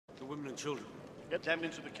and children. Get them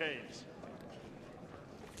into the caves.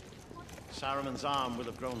 Saruman's arm will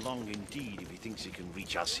have grown long indeed if he thinks he can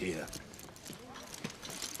reach us here.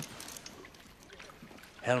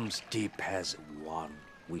 Helm's Deep has one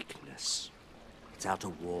weakness. Its outer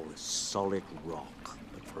wall is solid rock,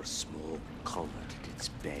 but for a small culvert at its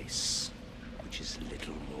base, which is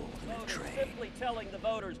little more than a drain. Simply telling the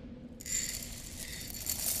voters.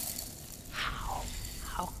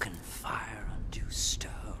 How can fire undo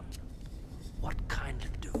stone? What kind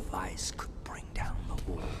of device could bring down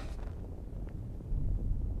the wall?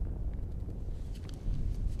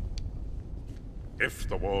 If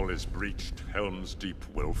the wall is breached, Helm's Deep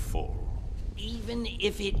will fall. Even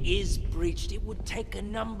if it is breached, it would take a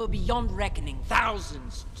number beyond reckoning,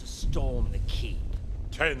 thousands, to storm the keep.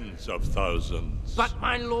 Tens of thousands. But,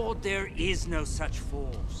 my lord, there is no such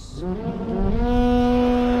force.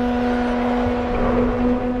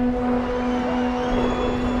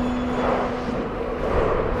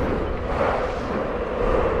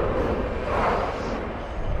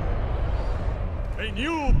 A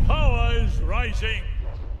new power is rising.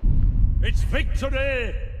 Its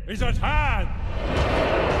victory is at hand.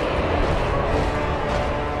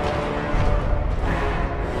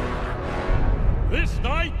 This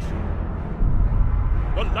night,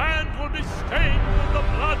 the land will be stained with the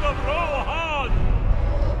blood of Rohan.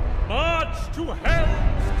 March to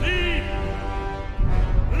Helm's Deep.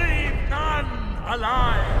 Leave none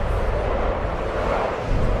alive.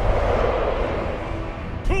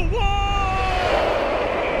 To war!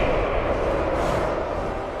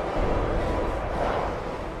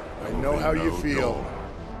 I know how you feel,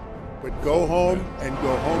 but go home and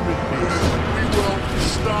go home in peace. We will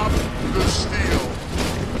stop the steal.